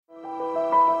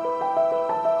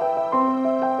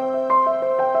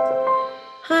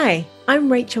Hi, I'm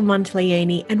Rachel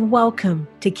Monteleone and welcome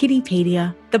to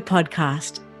Kiddipedia, the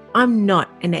podcast. I'm not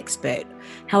an expert.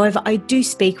 However, I do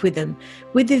speak with them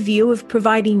with the view of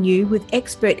providing you with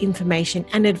expert information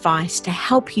and advice to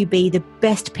help you be the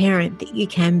best parent that you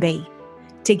can be.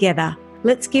 Together,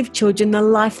 let's give children the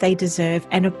life they deserve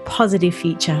and a positive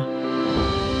future.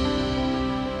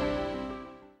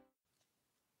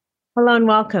 Hello and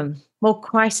welcome. Well,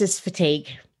 crisis fatigue.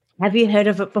 Have you heard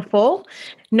of it before?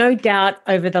 No doubt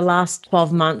over the last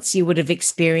 12 months, you would have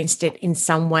experienced it in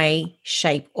some way,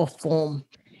 shape, or form.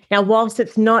 Now, whilst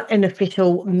it's not an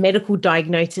official medical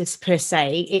diagnosis per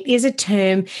se, it is a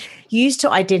term used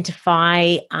to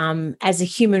identify as a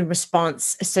human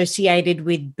response associated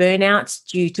with burnout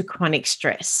due to chronic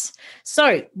stress.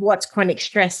 So, what's chronic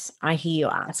stress, I hear you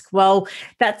ask? Well,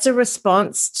 that's a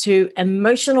response to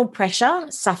emotional pressure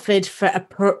suffered for a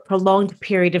prolonged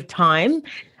period of time,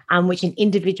 which an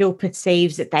individual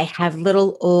perceives that they have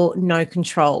little or no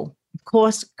control. Of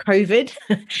course, COVID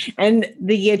and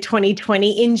the year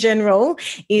 2020 in general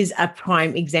is a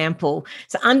prime example.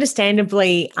 So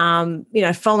understandably,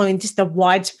 following just the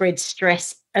widespread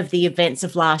stress of the events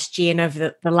of last year and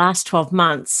over the last 12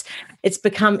 months, it's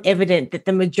become evident that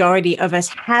the majority of us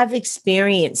have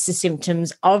experienced the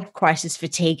symptoms of crisis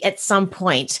fatigue at some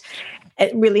point.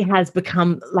 It really has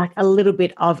become like a little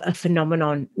bit of a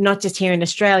phenomenon, not just here in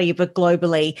Australia, but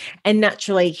globally. And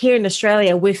naturally, here in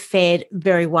Australia, we've fared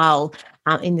very well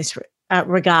in this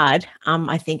regard,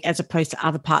 I think, as opposed to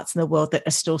other parts of the world that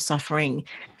are still suffering.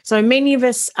 So many of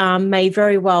us may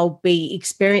very well be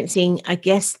experiencing, I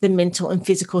guess, the mental and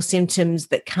physical symptoms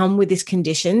that come with this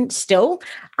condition still,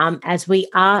 as we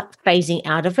are phasing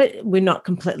out of it. We're not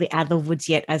completely out of the woods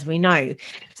yet, as we know.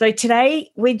 So today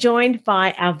we're joined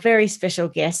by our very special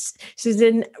guest,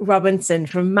 Susan Robinson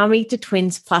from Mummy to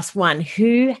Twins Plus One,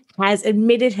 who has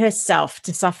admitted herself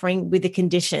to suffering with the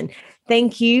condition.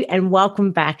 Thank you and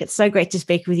welcome back. It's so great to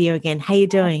speak with you again. How are you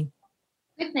doing?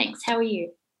 Good, thanks. How are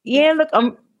you? Yeah, look,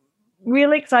 I'm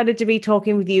really excited to be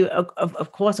talking with you,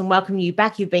 of course, and welcome you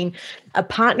back. You've been a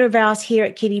partner of ours here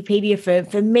at Kiddipedia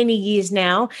for many years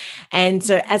now. And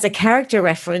so as a character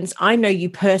reference, I know you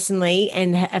personally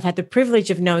and have had the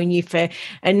privilege of knowing you for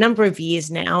a number of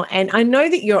years now. And I know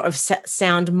that you're of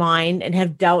sound mind and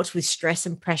have dealt with stress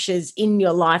and pressures in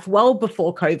your life well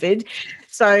before COVID.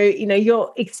 So,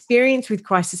 your experience with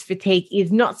crisis fatigue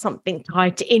is not something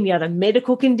tied to any other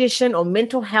medical condition or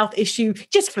mental health issue,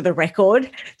 just for the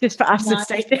record, just for us to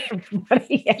say to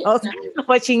everybody else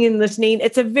watching and listening.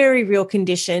 It's a very real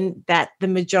condition that the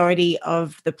majority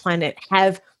of the planet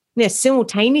have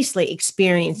simultaneously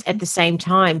experienced at the same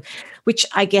time, which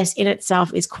I guess in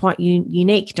itself is quite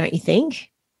unique, don't you think?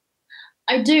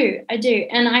 I do.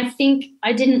 And I think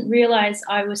I didn't realize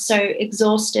I was so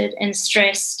exhausted and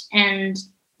stressed and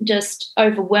just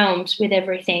overwhelmed with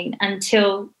everything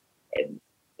until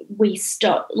we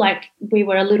stopped, like we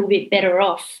were a little bit better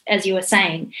off, as you were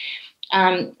saying,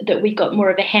 that we got more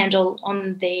of a handle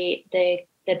on the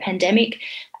pandemic.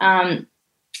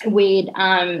 We'd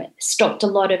stopped a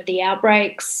lot of the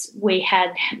outbreaks. We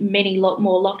had lot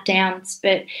more lockdowns,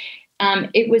 but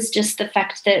it was just the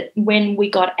fact that when we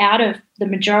got out of the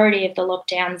majority of the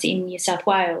lockdowns in New South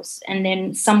Wales and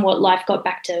then somewhat life got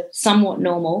back to somewhat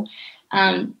normal,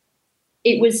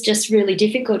 it was just really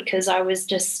difficult because I was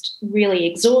just really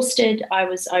exhausted. I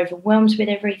was overwhelmed with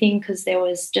everything because there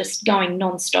was just going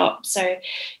nonstop. So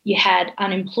you had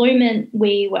unemployment.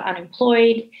 We were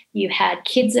unemployed. You had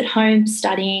kids at home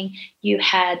studying. You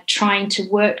had trying to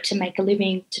work to make a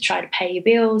living to try to pay your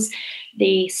bills.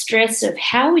 The stress of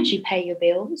how would you pay your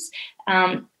bills?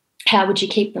 How would you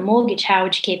keep the mortgage? How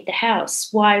would you keep the house?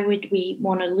 Why would we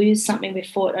want to lose something we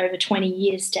fought over 20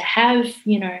 years to have,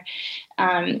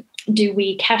 do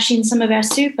we cash in some of our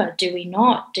super? Do we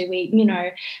not? Do we,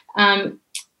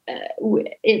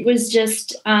 it was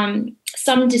just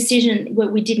some decision where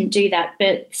we didn't do that,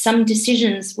 but some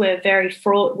decisions were very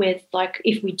fraught with, like,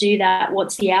 if we do that,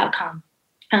 what's the outcome?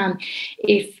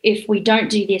 If we don't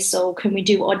do this, or can we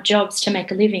do odd jobs to make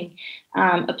a living?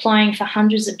 Applying for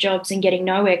hundreds of jobs and getting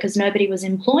nowhere because nobody was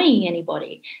employing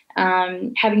anybody,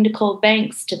 having to call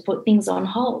banks to put things on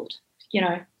hold,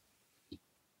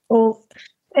 Well,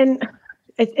 and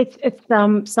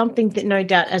it's something that no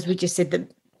doubt, as we just said, that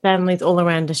families all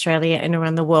around Australia and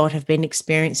around the world have been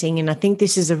experiencing. And I think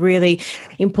this is a really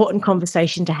important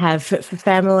conversation to have for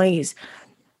families.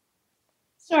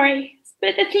 Sorry,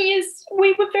 but the thing is,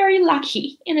 we were very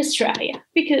lucky in Australia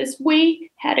because we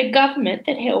had a government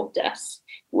that helped us.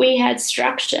 We had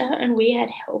structure and we had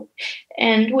help,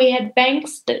 and we had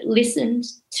banks that listened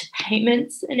to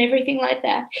payments and everything like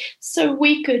that. So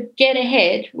we could get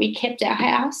ahead. We kept our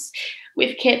house.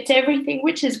 we've kept everything,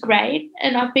 which is great.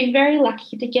 And I've been very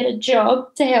lucky to get a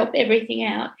job to help everything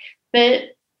out.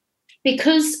 But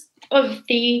because of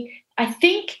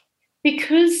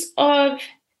because of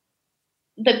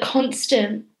the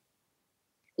constant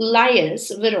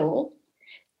layers of it all,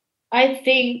 I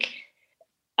think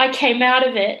I came out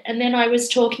of it, and then I was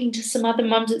talking to some other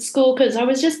mums at school because I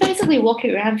was just basically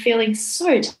walking around feeling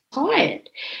so tired.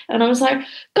 And I was like,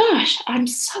 gosh, I'm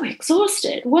so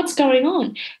exhausted. What's going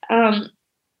on?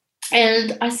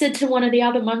 And I said to one of the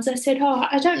other mums, I said, oh,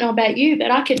 I don't know about you, but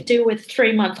I could do with a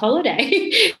 3-month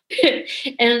holiday.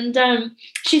 And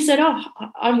she said, oh,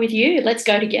 I'm with you. Let's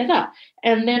go together.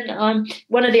 And then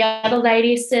one of the other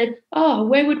ladies said, oh,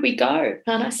 where would we go?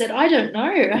 And I said, I don't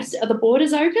know. I said, are the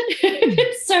borders open?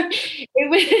 So it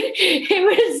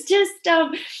was just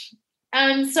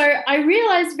so I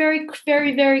realized very,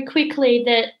 very, very quickly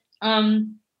that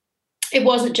it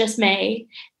wasn't just me.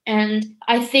 And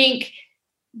I think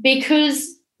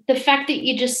because the fact that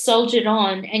you just soldiered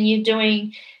on and you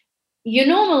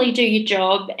normally do your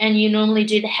job and you normally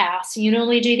do the house, you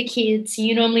normally do the kids,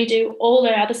 you normally do all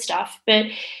the other stuff, but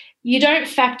you don't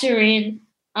factor in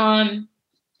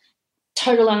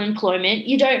total unemployment,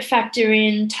 you don't factor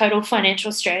in total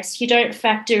financial stress, you don't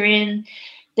factor in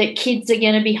that kids are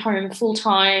going to be home full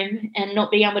time and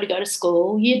not being able to go to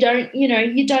school, you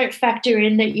don't factor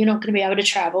in that you're not going to be able to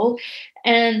travel,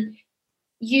 and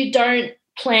you don't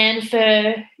plan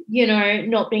for,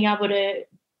 not being able to,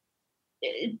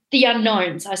 the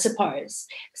unknowns, I suppose.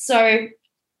 So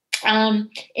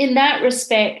in that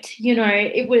respect,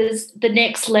 it was the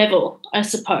next level, I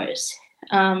suppose,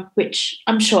 which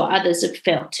I'm sure others have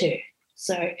felt too.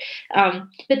 So,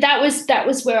 but that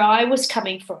was where I was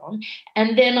coming from.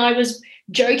 And then I was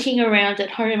joking around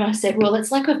at home. I said, well,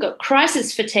 it's like I've got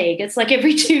crisis fatigue. It's like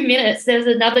every 2 minutes there's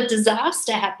another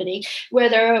disaster happening,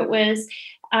 whether it was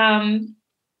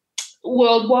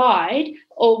worldwide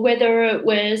or whether it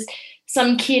was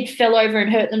some kid fell over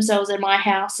and hurt themselves in my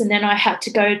house and then I had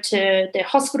to go to the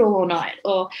hospital all night,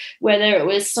 or whether it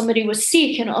was somebody was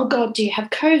sick and, oh, God, do you have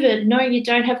COVID? No, you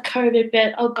don't have COVID,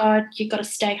 but, oh, God, you've got to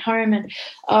stay home, and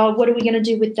what are we going to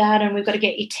do with that, and we've got to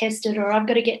get you tested, or I've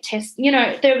got to get tested.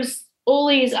 There was all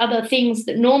these other things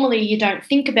that normally you don't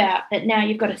think about that now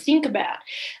you've got to think about.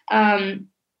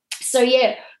 So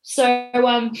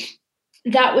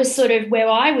that was sort of where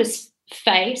I was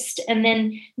faced. And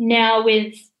then now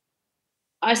with,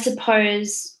 I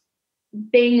suppose,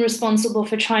 being responsible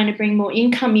for trying to bring more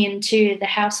income into the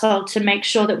household to make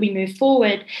sure that we move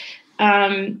forward,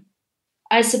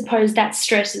 I suppose that's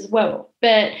stress as well.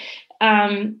 But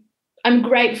I'm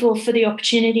grateful for the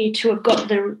opportunity to have got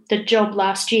the job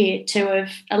last year to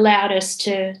have allowed us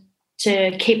to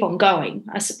keep on going,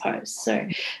 I suppose. So,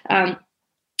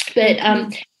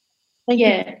 Thank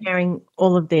you for sharing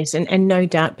all of this, and no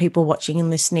doubt people watching and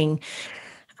listening.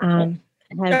 Sorry,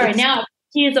 now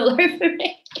tears all over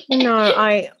me. No,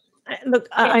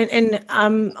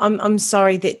 I'm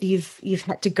sorry that you've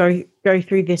had to go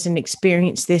through this and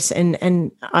experience this,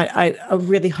 and I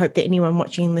really hope that anyone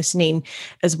watching and listening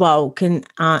as well can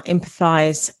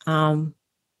empathise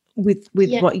with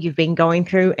what you've been going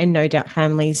through, and no doubt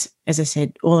families, as I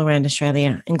said, all around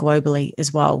Australia and globally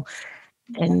as well.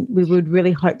 And we would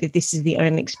really hope that this is the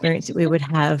only experience that we would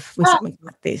have with something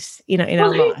like this, in our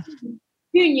life.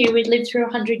 Who knew we'd live through a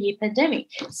 100-year pandemic?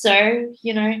 So,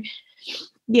 yeah.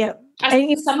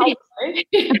 I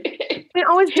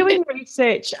was doing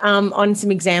research on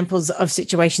some examples of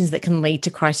situations that can lead to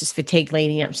crisis fatigue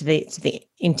leading up to the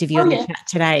interview and the chat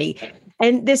today.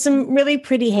 And there's some really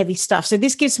pretty heavy stuff. So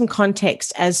this gives some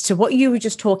context as to what you were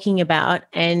just talking about,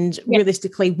 and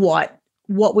realistically what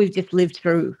we've just lived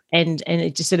through and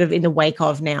it's just sort of in the wake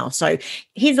of now. So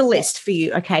here's a list for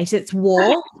you. Okay. So it's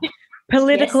war,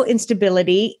 political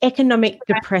instability, economic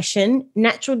depression,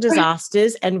 natural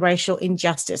disasters, and racial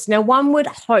injustice. Now, one would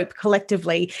hope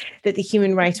collectively that the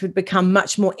human race would become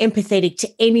much more empathetic to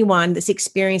anyone that's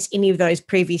experienced any of those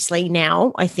previously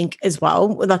now, I think, as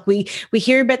well. Like we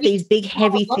hear about these big,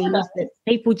 heavy things that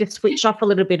people just switch off a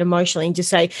little bit emotionally and just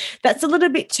say, that's a little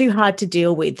bit too hard to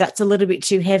deal with. That's a little bit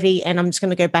too heavy, and I'm just going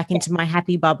to go back into my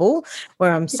happy bubble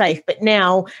where I'm safe. But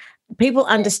now people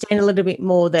understand a little bit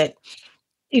more that,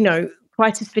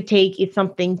 crisis fatigue is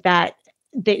something that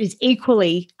is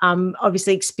equally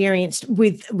obviously experienced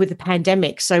with the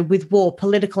pandemic. So with war,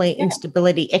 political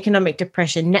instability, economic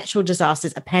depression, natural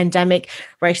disasters, a pandemic,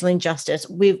 racial injustice,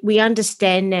 we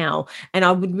understand now. And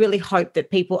I would really hope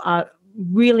that people are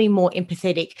really more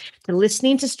empathetic to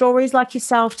listening to stories like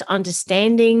yourself, to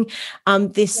understanding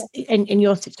this in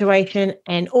your situation,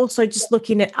 and also just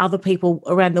looking at other people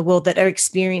around the world that are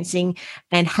experiencing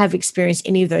and have experienced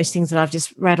any of those things that I've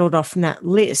just rattled off from that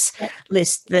list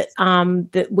that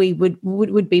that we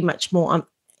would be much more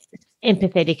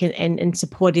empathetic and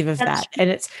supportive of that.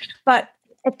 And but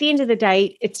at the end of the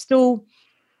day, it's still,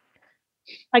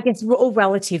 I guess, all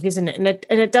relative, isn't it?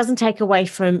 And it doesn't take away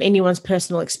from anyone's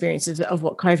personal experiences of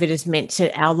what COVID has meant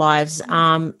to our lives.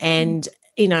 And,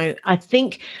 I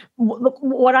think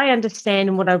what I understand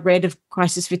and what I read of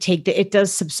crisis fatigue, that it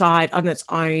does subside on its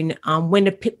own when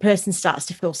a person starts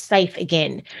to feel safe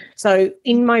again. So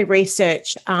in my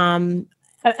research,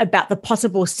 about the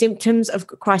possible symptoms of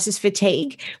crisis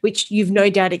fatigue, which you've no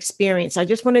doubt experienced. I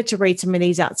just wanted to read some of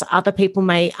these out so other people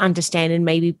may understand and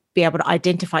maybe be able to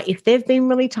identify if they've been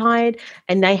really tired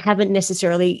and they haven't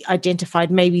necessarily identified,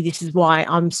 maybe this is why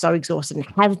I'm so exhausted and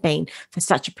have been for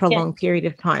such a prolonged period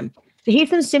of time. So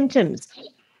here's some symptoms.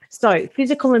 So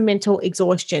physical and mental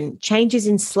exhaustion, changes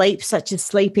in sleep, such as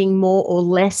sleeping more or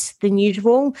less than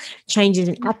usual, changes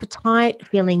in appetite,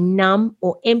 feeling numb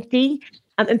or empty,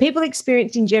 and people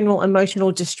experiencing general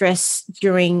emotional distress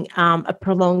during a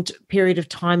prolonged period of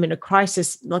time in a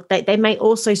crisis, like they may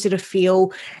also sort of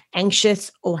feel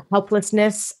anxious or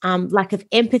helplessness, lack of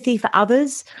empathy for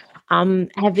others,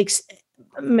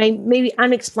 maybe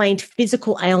unexplained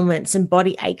physical ailments and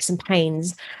body aches and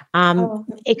pains,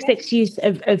 excess use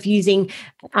of using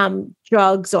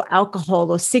drugs or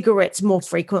alcohol or cigarettes more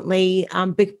frequently,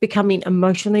 becoming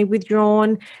emotionally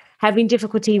withdrawn, having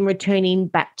difficulty in returning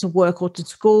back to work or to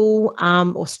school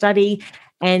or study,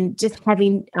 and just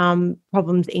having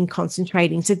problems in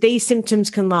concentrating. So these symptoms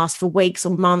can last for weeks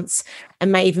or months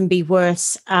and may even be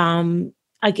worse,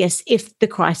 I guess, if the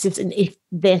crisis and if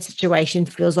their situation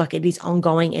feels like it is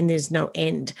ongoing and there's no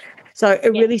end. So it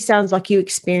really sounds like you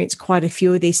experience quite a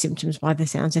few of these symptoms by the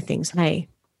sounds of things, hey?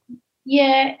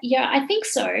 Yeah, I think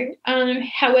so.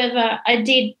 However, I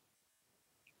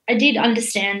did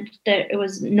understand that it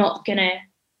was not going to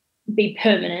be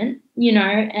permanent,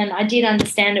 and I did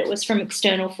understand it was from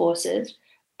external forces.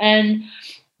 And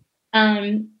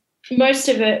most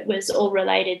of it was all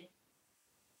related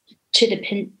to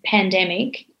the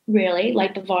pandemic, really,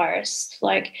 like the virus.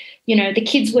 Like, the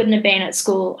kids wouldn't have been at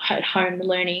school, at home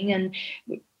learning, and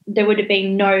there would have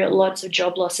been lots of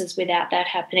job losses without that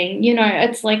happening.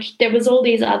 It's like there was all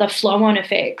these other flow-on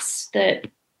effects that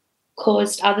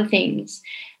caused other things.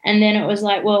 And then it was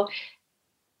like, well,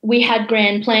 we had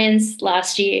grand plans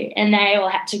last year and they all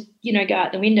had to, go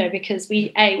out the window because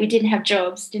we didn't have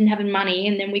jobs, didn't have money,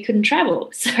 and then we couldn't travel.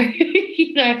 So,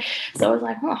 so I was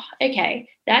like, oh, okay,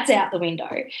 that's out the window.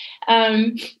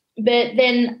 But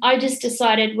then I just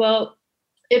decided, well,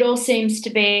 it all seems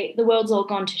to be, the world's all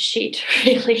gone to shit,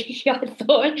 really, I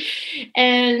thought.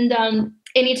 And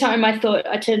anytime I thought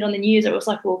I turned on the news, it was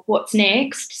like, well, what's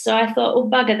next? So I thought, well,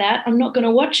 bugger that, I'm not going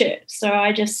to watch it. So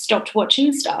I just stopped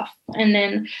watching stuff. And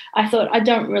then I thought, I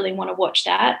don't really want to watch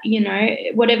that.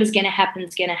 Whatever's going to happen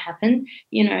is going to happen.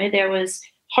 There was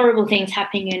horrible things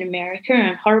happening in America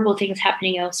and horrible things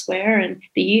happening elsewhere, and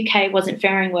the UK wasn't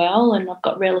faring well, and I've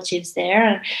got relatives there,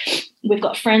 and we've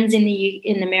got friends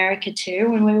in America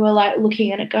too, and we were like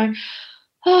looking at it going,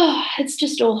 oh, it's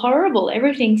just all horrible.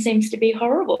 Everything seems to be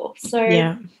horrible. So,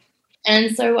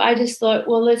 and so I just thought,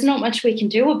 well, there's not much we can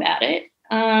do about it.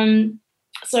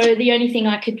 So the only thing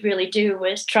I could really do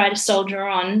was try to soldier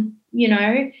on,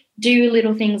 do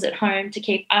little things at home to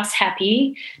keep us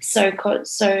happy, so to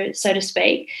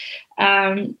speak.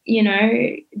 Do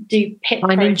pet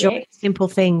projects. Enjoy simple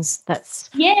things. That's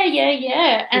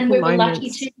and we were lucky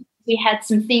too. We had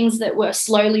some things that were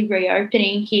slowly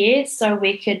reopening here, so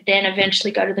we could then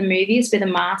eventually go to the movies with a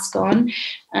mask on.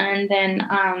 And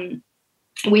then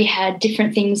we had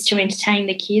different things to entertain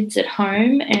the kids at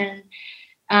home.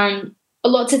 And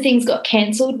lots of things got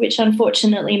cancelled, which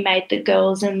unfortunately made the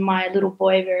girls and my little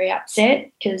boy very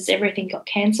upset because everything got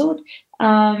cancelled.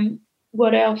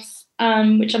 What else?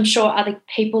 Which I'm sure other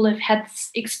people have had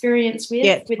experience with.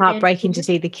 Yeah, it's heartbreaking to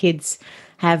see the kids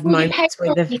have moments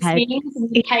where they've had.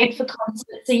 You paid for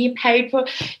concerts, and you paid for,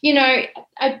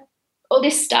 all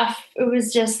this stuff. It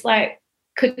was just like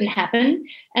couldn't happen,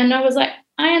 and I was like,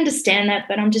 I understand that,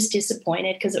 but I'm just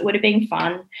disappointed because it would have been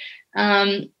fun.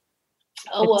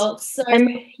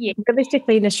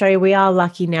 Realistically, in Australia, we are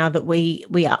lucky now that we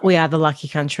are the lucky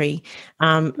country.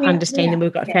 Understanding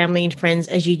we've got family and friends,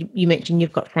 as you mentioned,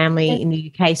 you've got family in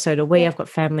the UK, so do we. I've got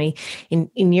family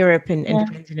in Europe and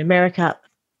friends in America.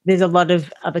 There's a lot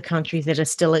of other countries that are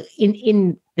still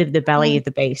in the belly of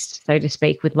the beast, so to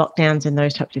speak, with lockdowns and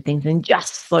those types of things, and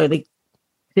just slowly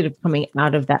sort of coming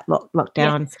out of that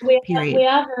lockdown Yes, we period.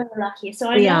 are very lucky.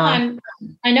 So We are.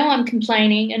 I know I'm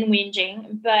complaining and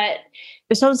whinging, but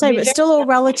But so I'm saying, but still all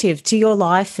relative to your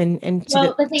life and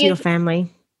well, the to thing your is,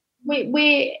 family.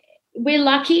 we're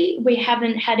lucky. We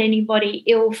haven't had anybody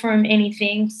ill from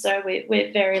anything, so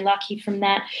we're very lucky from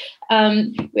that.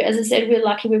 As I said, we're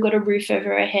lucky. We've got a roof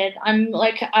over our head. I've just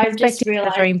Perspective is a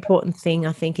realised. very important thing,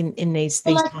 I think, in these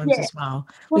times Yeah. as well.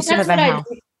 We Well, still that's have our what I health.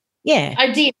 did. Yeah. I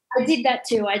did. I did that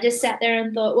too. I just sat there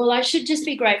and thought, well, I should just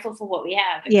be grateful for what we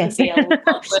have. It Yes. could be a lot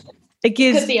worse. It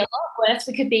gives It could be a lot worse.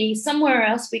 We could be somewhere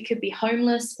else. We could be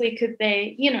homeless. We could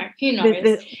be, who knows?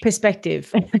 the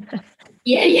perspective.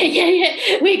 Yeah.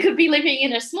 We could be living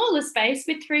in a smaller space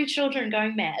with 3 children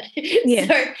going mad.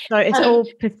 Yeah. So it's all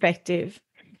perspective.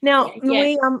 Now,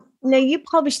 yeah. now you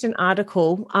published an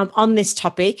article on this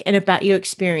topic and about your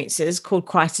experiences called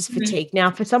Crisis Fatigue.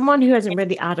 Now, for someone who hasn't read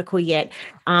the article yet,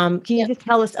 can you just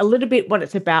tell us a little bit what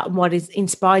it's about and what has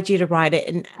inspired you to write it?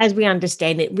 And as we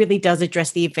understand, it really does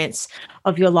address the events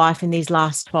of your life in these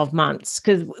last 12 months,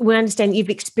 because we understand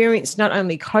you've experienced not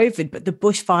only COVID, but the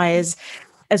bushfires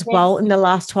as well in the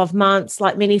last 12 months,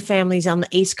 like many families on the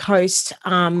East Coast,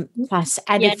 plus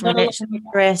added financial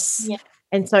stress. Yeah.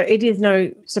 And so it is no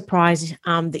surprise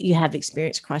that you have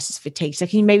experienced crisis fatigue. So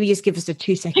can you maybe just give us a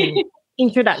 2-second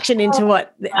introduction into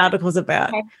what the article's about?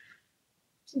 Okay.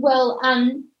 Well,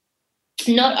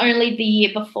 not only the year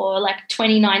before, like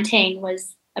 2019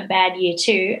 was a bad year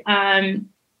too.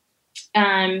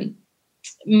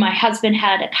 My husband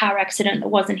had a car accident that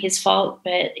wasn't his fault,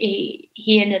 but he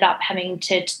ended up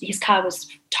his car was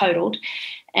totaled,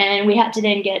 and we had to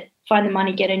then find the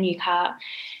money, get a new car.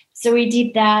 So we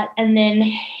did that, and then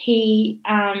his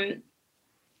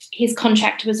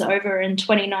contract was over in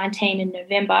 2019 in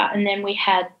November, and then we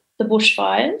had the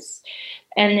bushfires,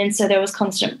 and then so there was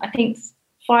constant, I think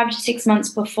 5 to 6 months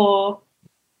before,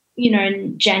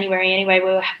 in January anyway,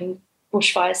 we were having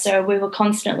bushfires, so we were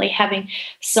constantly having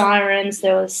sirens,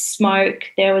 there was smoke,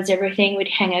 there was everything. We'd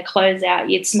hang our clothes out,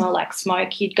 you'd smell like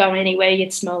smoke, you'd go anywhere,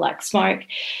 you'd smell like smoke.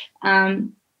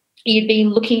 You'd be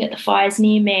looking at the fires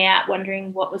near me out,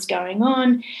 wondering what was going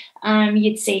on.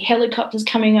 You'd see helicopters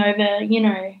coming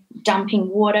over, dumping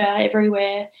water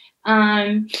everywhere.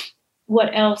 What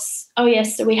else? Oh,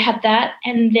 yes, so we had that.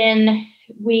 And then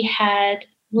we had,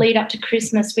 lead up to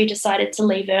Christmas, we decided to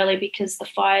leave early because the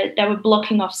fire, they were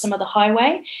blocking off some of the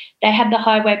highway. They had the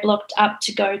highway blocked up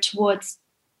to go towards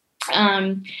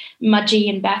Mudgee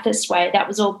and Bathurst Way. That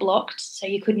was all blocked, so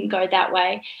you couldn't go that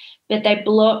way. But they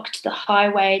blocked the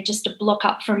highway just a block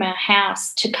up from our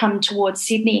house to come towards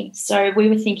Sydney. So we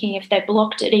were thinking if they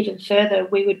blocked it even further,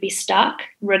 we would be stuck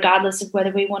regardless of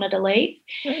whether we wanted to leave.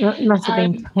 It must have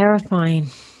been terrifying.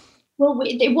 Well,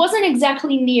 it wasn't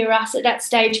exactly near us at that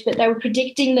stage, but they were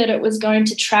predicting that it was going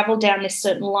to travel down this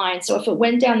certain line. So if it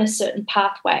went down this certain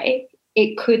pathway,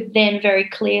 it could then very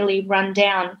clearly run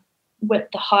down with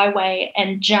the highway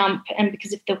and jump. And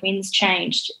because if the winds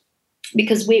changed,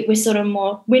 because we're sort of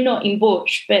more, we're not in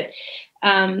bush, but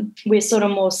we're sort of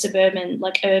more suburban,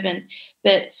 like urban.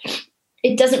 But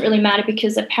it doesn't really matter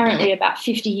because apparently about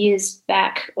 50 years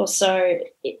back or so,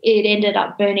 it ended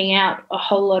up burning out a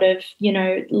whole lot of,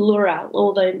 Leura,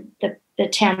 all the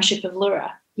township of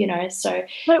Leura, so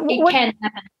it can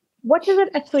happen. What does it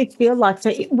actually feel like?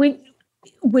 So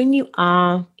when you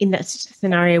are in that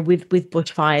scenario with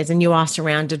bushfires and you are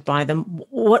surrounded by them,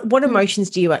 what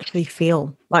emotions do you actually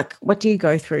feel? Like, what do you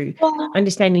go through?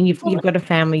 Understanding you've got a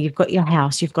family, you've got your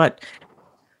house, you've got...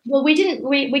 Well,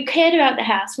 we cared about the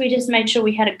house. We just made sure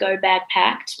we had a go bag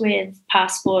packed with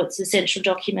passports, essential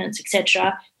documents,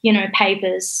 etc.,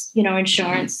 papers,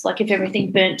 insurance. Like if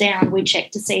everything burnt down, we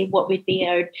checked to see what we'd be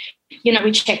owed.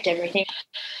 We checked everything.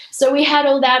 So we had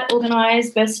all that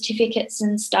organised, birth certificates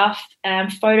and stuff,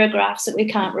 photographs that we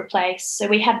can't replace. So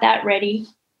we had that ready.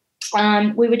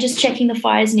 We were just checking the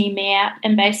fires near me out,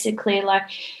 and basically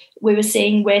we were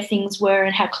seeing where things were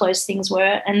and how close things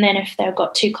were. And then if they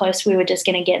got too close, we were just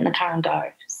going to get in the car and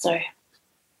go. So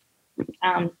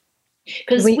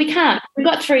because we can't. We've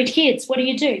got 3 kids. What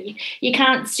do? You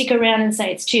can't stick around and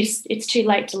say it's too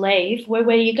late to leave. Where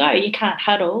do you go? You can't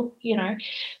huddle,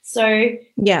 So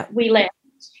yeah, we left.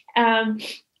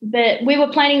 But we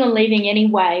were planning on leaving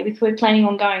anyway. We were planning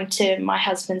on going to my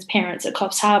husband's parents at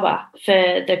Coffs Harbour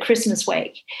for the Christmas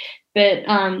week. But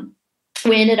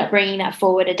we ended up bringing that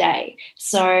forward a day.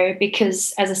 So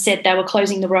because, as I said, they were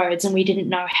closing the roads and we didn't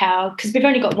know how, because we've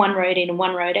only got one road in and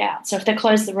one road out. So if they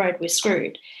close the road, we're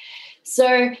screwed.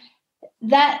 So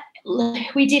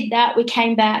we did that. We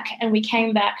came back.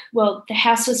 Well, the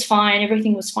house was fine.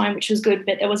 Everything was fine, which was good.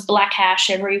 But there was black ash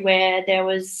everywhere. There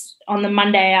was, on the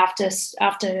Monday after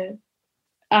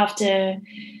after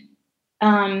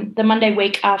the Monday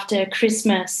week after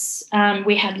Christmas,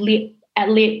 we had leaves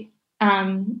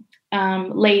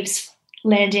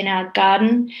land in our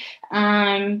garden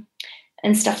and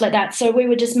stuff like that. So we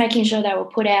were just making sure they were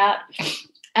put out.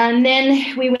 And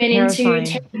then we went into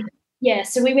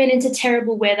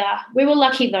terrible weather. We were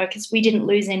lucky though because we didn't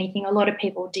lose anything. A lot of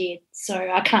people did. So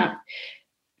I can't.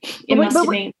 It must have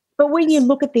been. But when you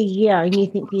look at the year and you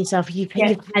think to yourself, you've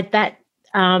had that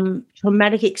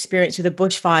traumatic experience with the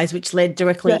bushfires, which led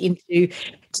directly into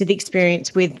the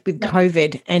experience with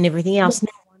COVID and everything else. No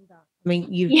wonder. I mean,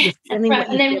 you're feeling what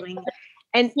you're feeling,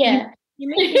 and you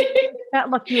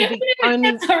felt like you were the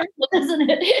only. That's horrible, isn't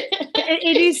it?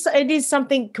 It is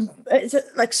something. It's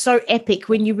like so epic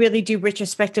when you really do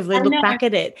retrospectively look back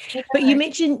at it. But you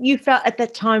mentioned you felt at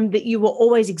that time that you were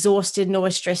always exhausted and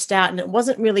always stressed out, and it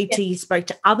wasn't really till you spoke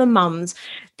to other mums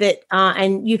that,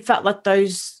 and you felt like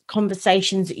those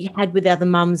conversations that you had with other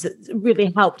mums that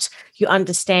really helped you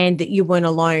understand that you weren't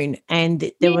alone and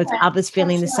that there was others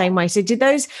feeling the same way. So, did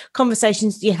those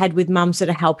conversations you had with mums sort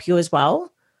of help you as well?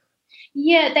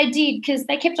 Yeah, they did, because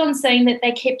they kept on saying that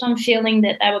they kept on feeling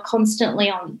that they were constantly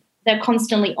on. They're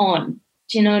constantly on.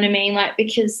 Do you know what I mean? Like,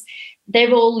 because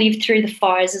they've all lived through the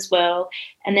fires as well.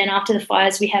 And then after the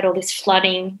fires, we had all this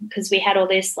flooding because we had all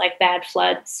this like bad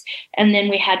floods. And then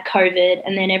we had COVID,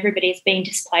 and then everybody's been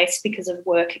displaced because of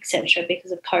work, etc.,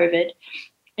 because of COVID.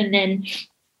 And then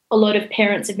a lot of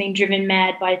parents have been driven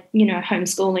mad by,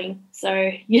 homeschooling. So,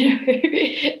 and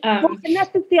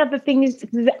that's the other thing is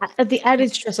the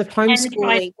added stress of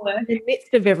homeschooling in the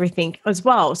midst of everything as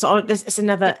well. So it's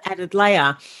another added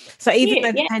layer. So even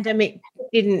though the pandemic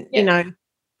didn't,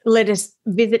 let us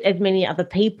visit as many other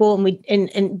people, and we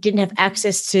and didn't have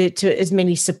access to as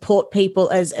many support people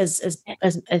as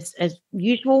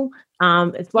usual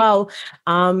as well.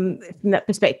 From that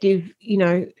perspective,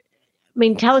 I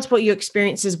mean, tell us what your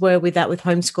experiences were with that, with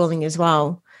homeschooling as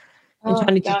well, and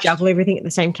trying to just juggle everything at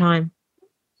the same time.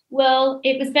 Well,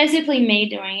 it was basically me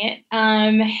doing it.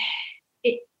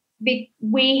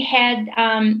 We had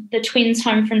the twins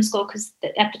home from school because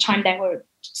at the time they were at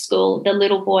school. My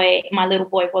little boy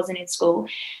wasn't in school,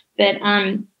 but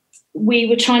we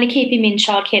were trying to keep him in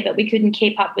childcare, but we couldn't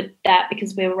keep up with that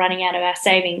because we were running out of our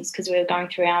savings because we were going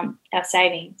through our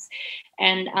savings.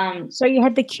 And so you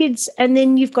had the kids, and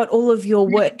then you've got all of your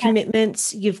work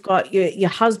commitments. You've got your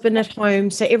husband at home,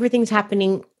 so everything's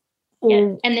happening.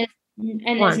 And there's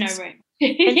no room.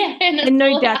 and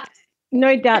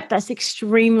no doubt, that's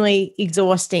extremely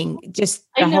exhausting. Just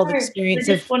the whole experience.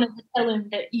 I just wanted to tell him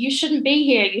that you shouldn't be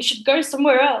here. You should go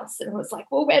somewhere else. And I was like,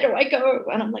 well, where do I go?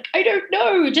 And I'm like, I don't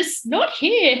know, just not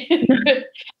here.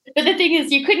 But the thing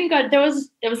is, you couldn't go. There was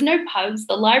no pubs.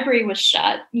 The library was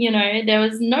shut. There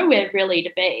was nowhere really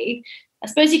to be. I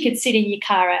suppose you could sit in your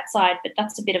car outside, but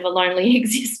that's a bit of a lonely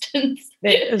existence.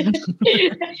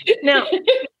 Now,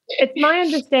 it's my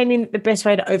understanding that the best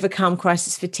way to overcome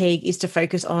crisis fatigue is to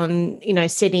focus on,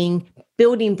 setting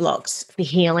building blocks for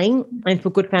healing and for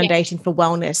good foundation for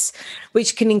wellness,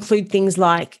 which can include things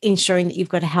like ensuring that you've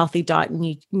got a healthy diet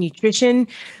and nutrition,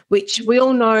 which we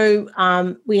all know,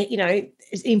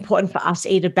 is important for us to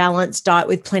eat a balanced diet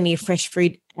with plenty of fresh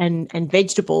fruit and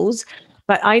vegetables.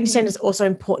 But I understand it's also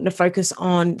important to focus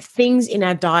on things in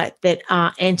our diet that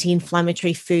are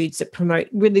anti-inflammatory foods that promote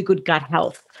really good gut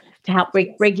health to help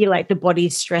regulate the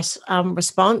body's stress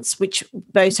response, which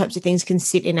those types of things can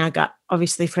sit in our gut,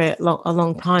 obviously, for a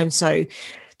long time. So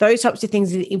those types of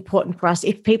things are important for us.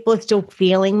 If people are still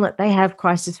feeling that they have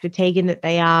crisis fatigue and that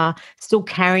they are still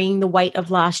carrying the weight of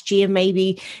last year,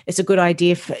 maybe it's a good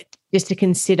idea just to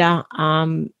consider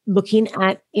looking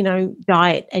at,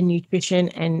 diet and nutrition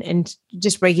and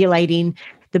just regulating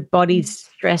the body's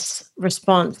stress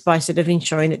response by sort of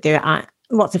ensuring that there are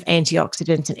lots of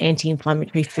antioxidants and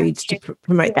anti-inflammatory foods to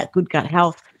promote that good gut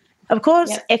health. Of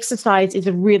course, exercise is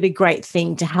a really great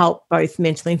thing to help both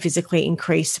mentally and physically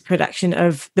increase the production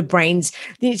of the brain's,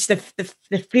 it's the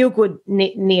feel-good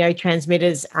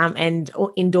neurotransmitters and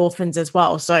endorphins as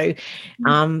well. So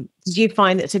did you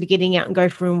find that sort of getting out and go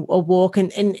for a walk?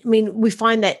 And I mean, we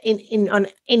find that on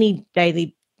any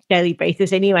daily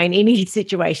basis anyway, in any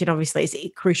situation, obviously it's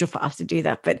crucial for us to do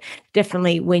that, but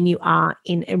definitely when you are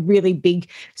in a really big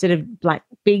sort of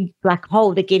big black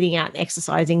hole, that getting out and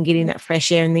exercising, getting that fresh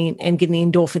air and getting the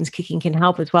endorphins kicking can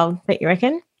help as well. Don't you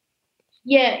reckon?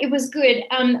 Yeah, it was good.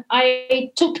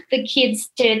 I took the kids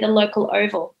to the local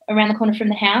oval around the corner from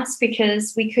the house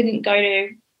because we couldn't go to,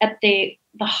 at the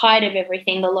height of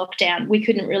everything, the lockdown, we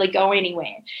couldn't really go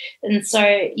anywhere. And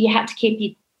so you had to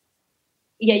keep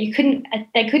yeah,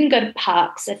 they couldn't go to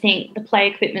parks. I think the play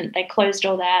equipment, they closed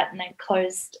all that, and they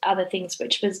closed other things,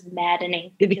 which was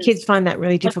maddening. Did the kids find that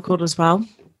really difficult as well?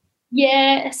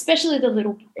 Yeah, especially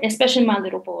my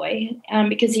little boy,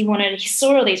 because he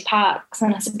saw all these parks,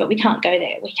 and I said, but we can't go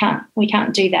there. We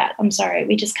can't do that. I'm sorry,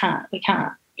 we just can't. We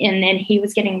can't. And then he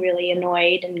was getting really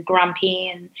annoyed and grumpy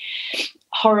and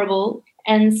horrible.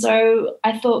 And so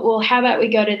I thought, well, how about we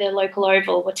go to the local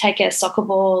oval? We'll take a soccer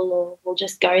ball, or we'll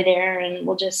just go there and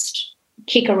we'll just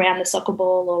kick around the soccer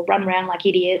ball or run around like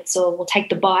idiots, or we'll take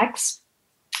the bikes,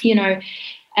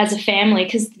 as a family,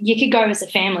 because you could go as a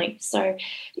family. So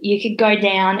you could go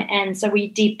down, and so we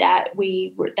did that.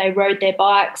 They rode their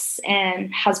bikes,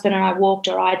 and husband and I walked,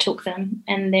 or I took them,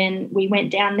 and then we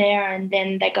went down there, and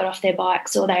then they got off their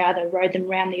bikes, or they either rode them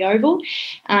around the oval,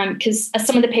 because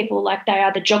some of the people, like, they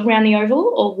either jog around the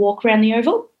oval or walk around the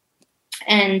oval.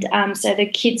 And so the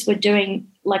kids were doing,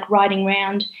 like, riding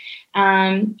around.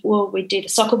 We'd do the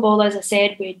soccer ball, as I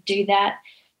said, we'd do that.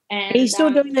 And, are you still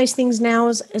doing those things now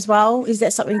as well? Is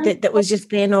that something that was just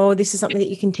then, or this is something that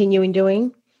you continue in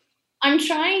doing? I'm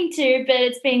trying to, but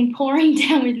it's been pouring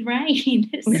down with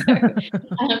rain. So,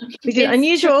 which is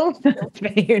unusual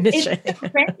here in Australia. It's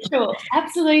torrential,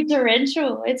 absolutely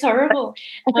torrential. It's horrible.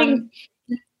 I think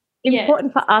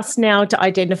important for us now to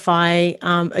identify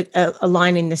a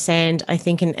line in the sand, I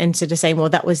think, and sort of say, well,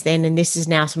 that was then, and this is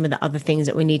now some of the other things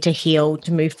that we need to heal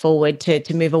to move forward,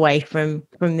 to move away from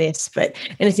this. And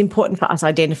it's important for us to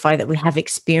identify that we have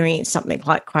experienced something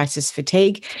like crisis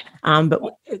fatigue, but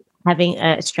having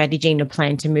a strategy and a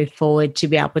plan to move forward to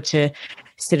be able to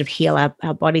sort of heal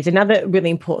our bodies. Another really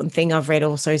important thing I've read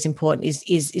also is important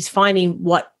is finding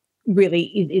what really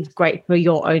is great for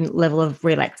your own level of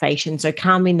relaxation. So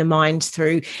calming the mind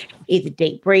through either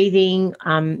deep breathing,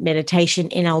 meditation,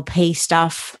 NLP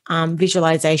stuff,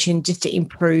 visualization, just to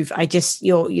improve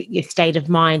your state of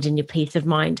mind and your peace of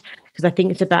mind. Because I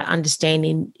think it's about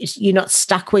understanding you're not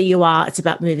stuck where you are. It's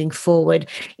about moving forward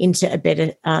into a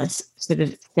better sort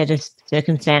of set of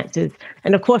circumstances.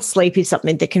 And of course, sleep is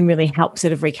something that can really help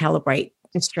sort of recalibrate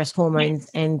the stress hormones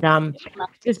and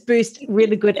just boost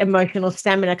really good emotional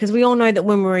stamina, because we all know that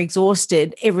when we're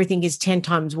exhausted, everything is 10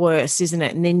 times worse, isn't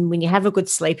it? And then when you have a good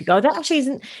sleep, you go, that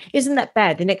actually isn't that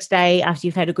bad. The next day, after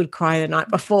you've had a good cry the night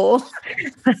before,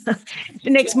 the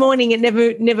next morning, it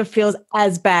never feels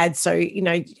as bad. So,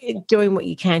 doing what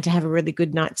you can to have a really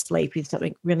good night's sleep is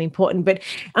something really important. But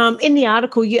in the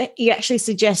article, you actually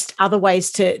suggest other ways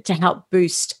to help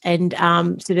boost and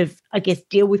sort of, I guess,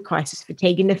 deal with crisis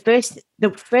fatigue. And the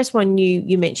first one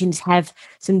you mentioned is have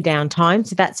some downtime.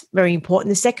 So that's very important.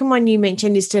 The second one you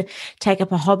mentioned is to take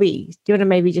up a hobby. Do you want to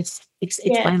maybe just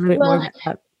explain a little bit more about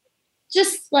that?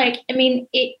 Just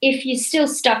if you're still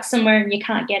stuck somewhere and you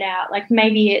can't get out, like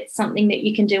maybe it's something that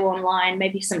you can do online,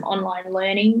 maybe some online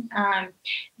learning.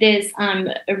 There's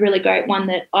a really great one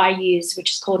that I use,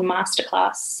 which is called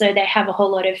Masterclass. So they have a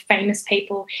whole lot of famous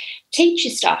people teach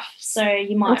you stuff. So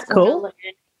you might want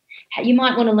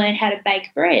to learn how to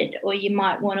bake bread, or you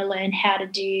might want to learn how to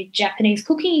do Japanese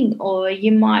cooking, or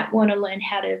you might want to learn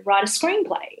how to write a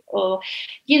screenplay, or,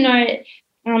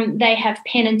 they have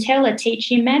Penn and Teller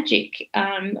teach you magic.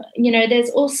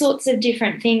 There's all sorts of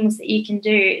different things that you can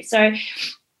do. So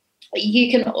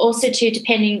you can also, too,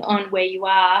 depending on where you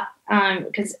are,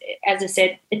 because, as I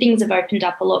said, things have opened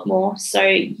up a lot more. So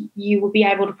you will be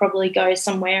able to probably go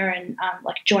somewhere and,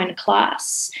 join a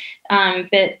class.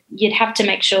 But you'd have to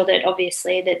make sure that,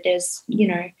 obviously, that there's,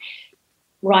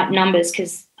 right numbers,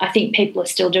 because I think people are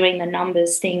still doing the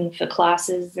numbers thing for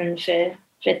classes and for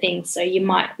things. So you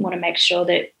might want to make sure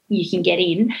that you can get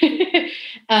in.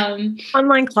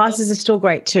 Online classes are still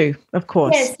great too, of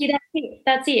course. Yes,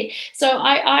 that's it. So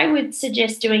I would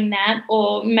suggest doing that,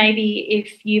 or maybe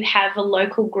if you have a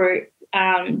local group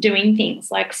doing things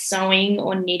like sewing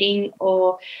or knitting,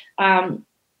 or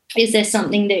is there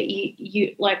something that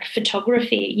you like,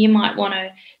 photography? You might want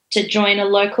to join a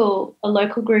local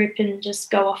group and just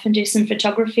go off and do some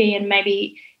photography, and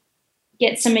maybe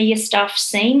get some of your stuff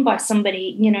seen by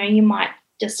somebody. You might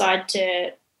decide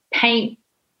to paint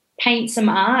some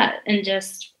art and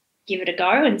just give it a go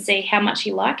and see how much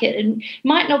you like it. And you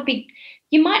might not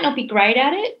be great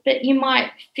at it, but you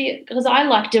might feel, because I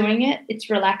like doing it,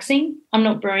 it's relaxing. I'm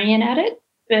not brilliant at it,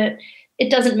 but it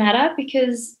doesn't matter,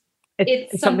 because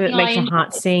it's something that makes your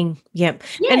heart sing. Yep.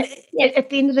 And at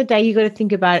the end of the day, you got to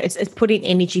think about it. It's putting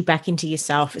energy back into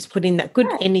yourself. It's putting that good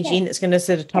energy in that's going to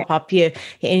sort of top up your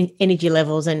energy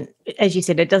levels. And as you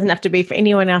said, it doesn't have to be for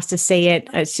anyone else to see it.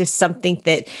 It's just something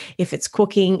that, if it's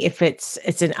cooking, if it's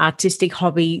an artistic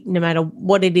hobby, no matter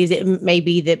what it is, it may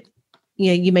be that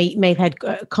you may have had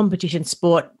a competition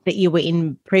sport that you were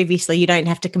in previously. You don't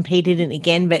have to compete in it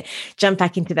again, but jump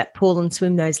back into that pool and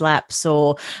swim those laps,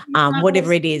 or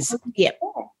whatever it is. Yep.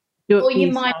 Or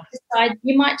you might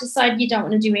decide you don't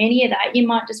want to do any of that. You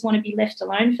might just want to be left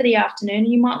alone for the afternoon.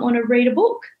 You might want to read a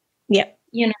book. Yep.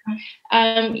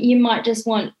 You might just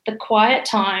want the quiet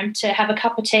time to have a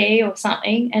cup of tea or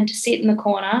something and to sit in the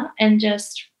corner and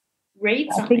just read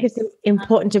something. I think it's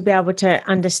important to be able to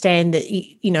understand that,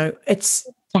 it's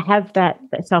to have that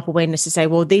self-awareness to say,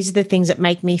 well, these are the things that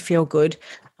make me feel good.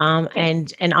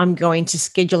 And I'm going to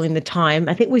schedule in the time.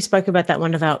 I think we spoke about that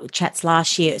one of our chats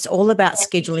last year. It's all about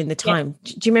scheduling the time.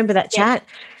 Yeah. Do you remember that chat?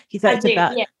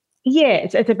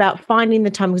 It's about finding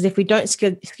the time, because if we don't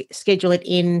schedule it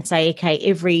in, say, okay,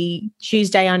 every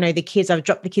Tuesday, I know I've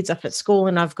dropped the kids off at school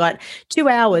and I've got 2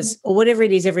 hours or whatever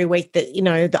it is every week that,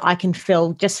 that I can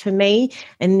fill just for me.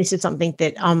 And this is something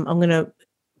that I'm going to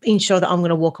ensure that I'm going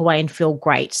to walk away and feel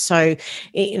great. So,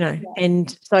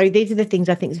 and so these are the things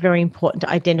I think is very important to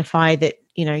identify that,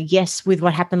 yes, with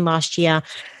what happened last year,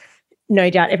 no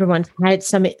doubt everyone's had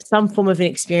some form of an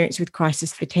experience with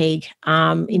crisis fatigue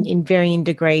in varying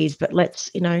degrees, but let's,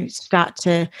 start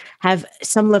to have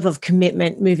some level of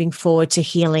commitment moving forward to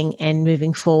healing and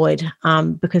moving forward,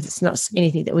 because it's not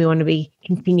anything that we want to be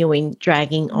continuing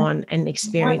dragging on and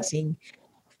experiencing.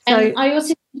 And I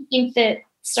also think that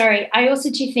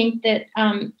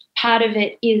part of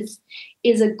it is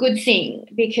a good thing,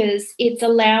 because it's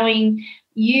allowing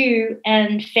you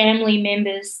and family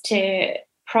members to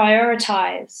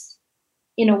prioritize,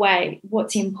 in a way,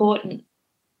 what's important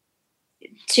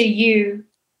to you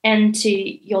and to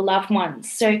your loved ones.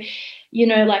 So,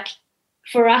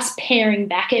 for us, paring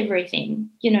back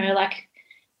everything,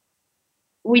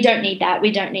 we don't need that,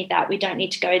 we don't need that, we don't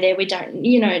need to go there, we don't,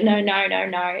 no.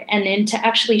 And then to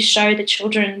actually show the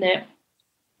children that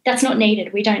that's not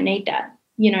needed, we don't need that,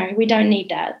 we don't need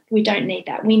that, we don't need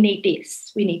that, we need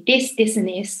this, this and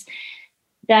this.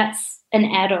 That's an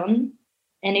add-on.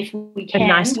 And if we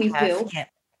can, we will.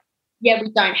 Yeah, we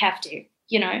don't have to,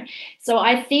 So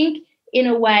I think in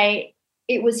a way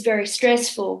it was very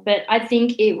stressful, but I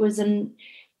think it was an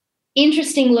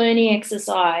interesting learning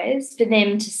exercise for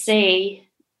them to see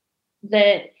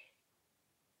that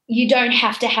you don't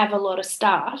have to have a lot of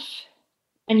stuff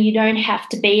and you don't have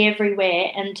to be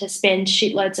everywhere and to spend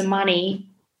shitloads of money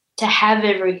to have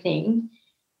everything.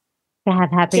 To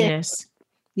have happiness.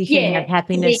 You can have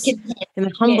happiness in the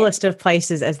humblest of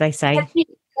places, as they say. That's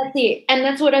it. And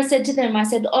that's what I said to them. I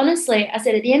said, honestly, at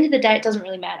the end of the day, it doesn't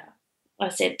really matter. I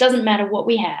said, it doesn't matter what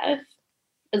we have,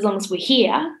 as long as we're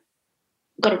here,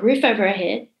 we've got a roof over our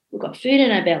head, we've got food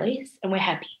in our bellies, and we're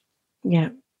happy. Yeah.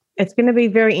 It's going to be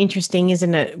very interesting,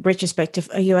 isn't it? Retrospective.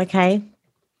 Are you okay?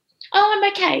 Oh, I'm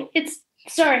okay.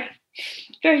 Sorry,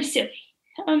 very silly.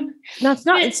 No, it's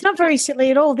not. It's not very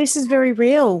silly at all. This is very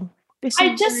real.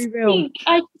 I just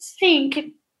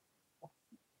think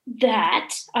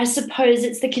that I suppose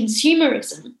it's the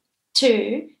consumerism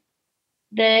too,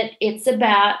 that it's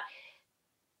about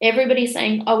everybody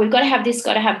saying, oh, we've got to have this,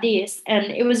 got to have this. And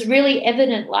it was really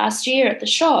evident last year at the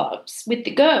shops with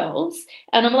the girls.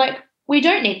 And I'm like, we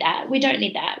don't need that. We don't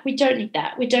need that. We don't need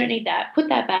that. We don't need that. Put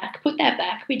that back. Put that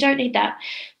back. We don't need that.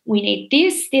 We need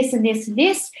this, this, and this, and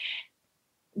this.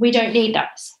 We don't need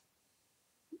those.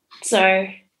 So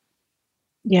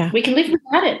yeah, we can live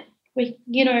without it.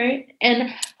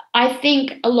 And I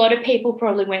think a lot of people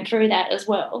probably went through that as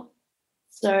well.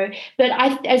 So, but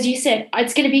as you said,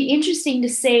 it's going to be interesting to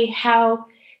see how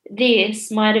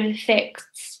this might have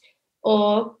affects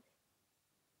or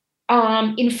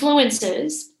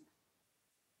influences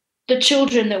the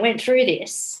children that went through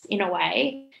this in a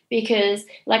way, because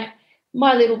like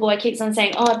my little boy keeps on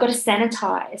saying, oh, I've got to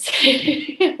sanitize.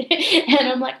 And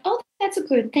I'm like, oh, that's a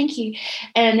good, thank you.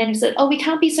 And then he said, oh, we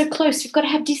can't be so close. We've got to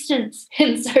have distance.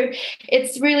 And so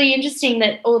it's really interesting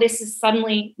that all this is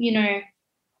suddenly,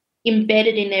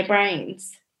 embedded in their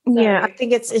brains. So, yeah, I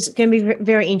think it's going to be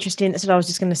very interesting. That's what I was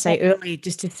just going to say earlier,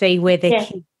 just to see where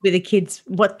the kids,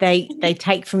 what they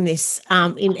take from this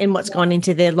and what's gone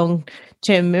into their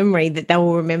long-term memory that they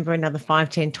will remember another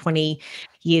 5, 10, 20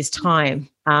 years' time.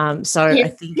 I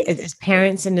think as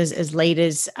parents and as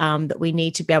leaders that we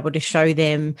need to be able to show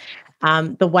them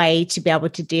the way to be able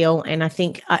to deal. And I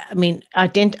think,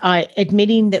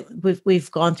 admitting that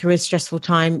we've gone through a stressful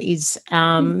time is,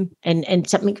 and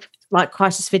something like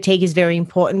crisis fatigue is very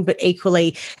important, but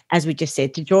equally, as we just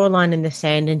said, to draw a line in the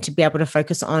sand and to be able to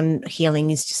focus on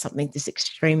healing is just something that's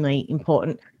extremely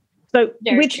important. So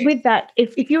with that,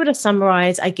 if you were to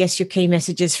summarize, I guess, your key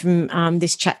messages from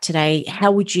this chat today,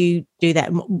 how would you do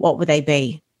that? What would they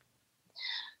be?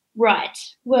 Right.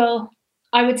 Well,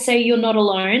 I would say you're not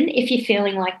alone if you're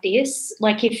feeling like this.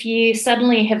 Like if you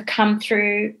suddenly have come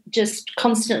through just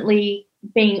constantly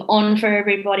being on for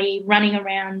everybody, running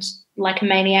around like a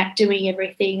maniac, doing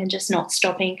everything and just not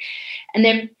stopping. And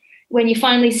then when you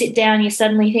finally sit down, you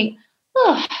suddenly think,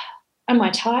 oh, am I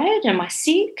tired? Am I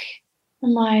sick?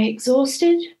 Am I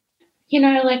exhausted? You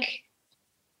know, like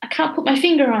I can't put my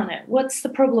finger on it. What's the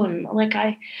problem? Like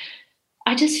I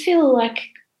just feel like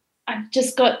I've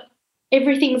just got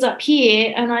everything's up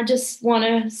here and I just want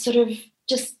to sort of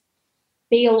just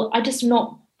be, I just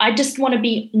want to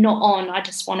be not on. I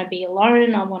just want to be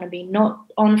alone. I want to be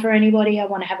not on for anybody. I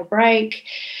want to have a break.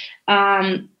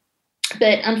 But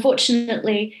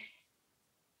unfortunately,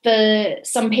 for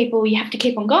some people, you have to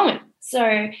keep on going.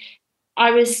 So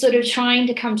I was sort of trying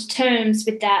to come to terms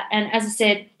with that. And as I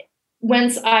said,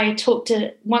 once I talked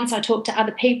to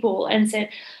other people and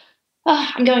said,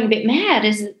 oh, I'm going a bit mad.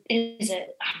 Is it,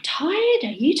 I'm tired?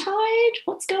 Are you tired?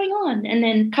 What's going on? And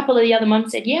then a couple of the other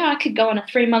mums said, yeah, I could go on a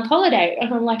 3-month holiday.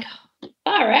 And I'm like,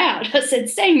 far out. I said,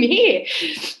 same here.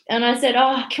 And I said,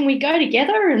 oh, can we go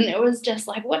together? And it was just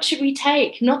like, what should we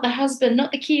take? Not the husband,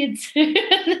 not the kids. And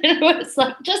it was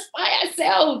like, just by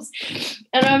ourselves.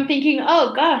 And I'm thinking,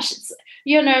 oh, gosh, it's,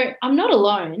 you know, I'm not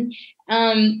alone.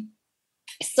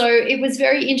 So it was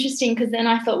very interesting because then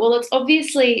I thought, well, it's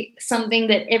obviously something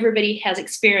that everybody has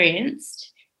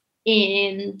experienced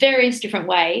in various different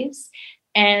ways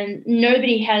and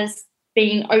nobody has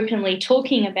been openly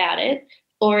talking about it,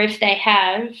 or if they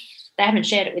have, they haven't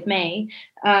shared it with me.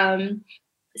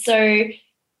 It's okay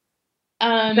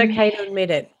to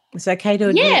admit it. It's okay to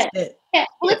admit it. Yeah.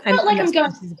 Well, it's not like I'm going.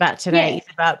 This is about today. Yeah,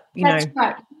 it's about, that's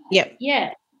right. Yep.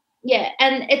 Yeah,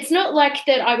 and it's not like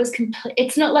that I was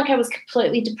it's not like I was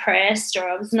completely depressed, or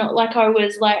I was not like I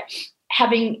was like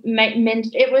having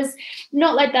it was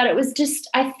not like that. It was just,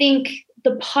 I think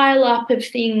the pile up of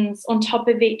things on top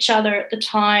of each other at the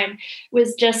time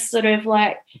was just sort of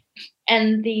like,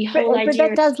 and the whole idea. But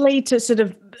that does lead to sort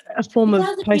of a form of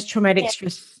post-traumatic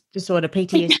stress disorder,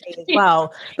 PTSD as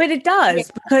well. But it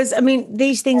does, because, I mean,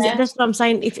 these things, that's what I'm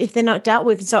saying, if they're not dealt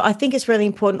with. So I think it's really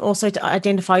important also to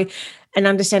identify and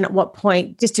understand at what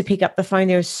point, just to pick up the phone.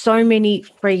 There are so many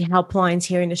free helplines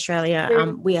here in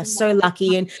Australia. We are so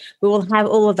lucky, and we will have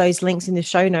all of those links in the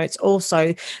show notes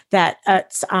also, that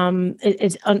it's on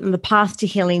the path to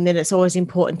healing, that it's always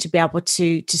important to be able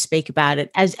to speak about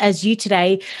it. As you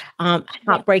today,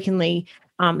 heartbreakingly,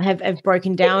 have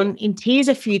broken down in tears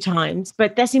a few times,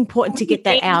 but that's important to get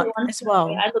that out as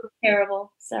well. I look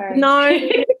terrible. Sorry. No.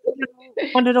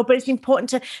 Not at all, but it's important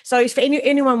to. So, for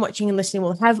anyone watching and listening,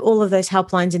 we'll have all of those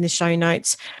helplines in the show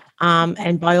notes,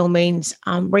 and by all means,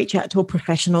 reach out to a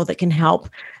professional that can help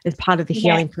as part of the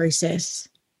healing process.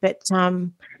 But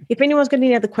if anyone's got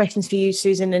any other questions for you,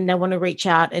 Susan, and they want to reach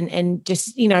out and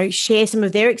just share some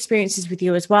of their experiences with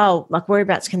you as well, like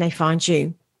whereabouts can they find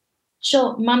you?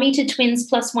 Sure,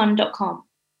 mummytotwins+1.com.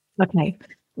 Okay.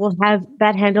 We'll have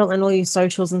that handle and all your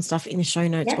socials and stuff in the show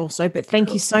notes also. But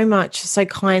thank you so much, so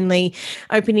kindly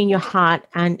opening your heart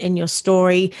and your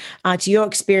story to your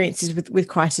experiences with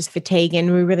crisis fatigue.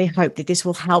 And we really hope that this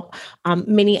will help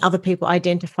many other people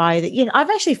identify that, I've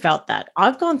actually felt that.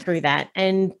 I've gone through that,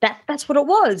 and that's what it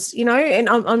was, and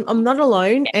I'm not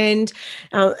alone. And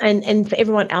for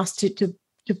everyone else to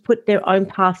put their own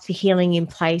path to healing in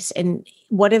place, and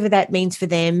whatever that means for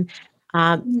them.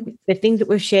 The things that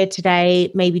we've shared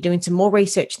today, maybe doing some more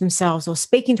research themselves or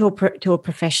speaking to a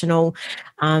professional,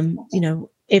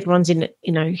 everyone's in it,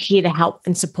 here to help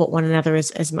and support one another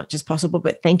as much as possible.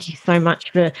 But thank you so much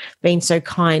for being so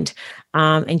kind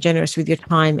and generous with your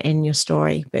time and your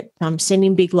story. But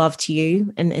sending big love to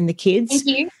you and the kids.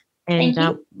 Thank you.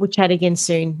 And we'll chat again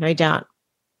soon, no doubt.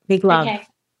 Big love. Okay.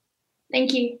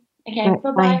 Thank you. Okay. Right,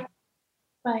 bye-bye.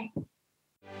 Bye.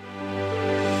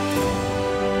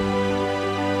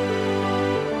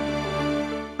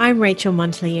 I'm Rachel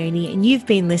Monteleone, and you've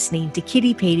been listening to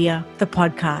Kiddipedia, the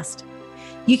podcast.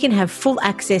 You can have full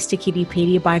access to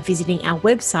Kiddipedia by visiting our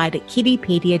website at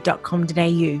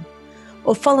kiddipedia.com.au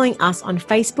or following us on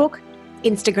Facebook,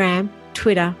 Instagram,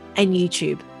 Twitter, and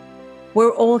YouTube.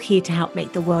 We're all here to help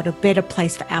make the world a better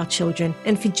place for our children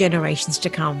and for generations to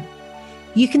come.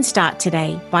 You can start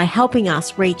today by helping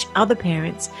us reach other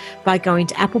parents by going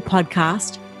to Apple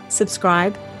Podcast,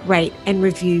 subscribe, rate, and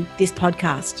review this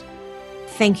podcast.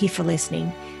 Thank you for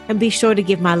listening, and be sure to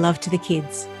give my love to the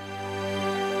kids.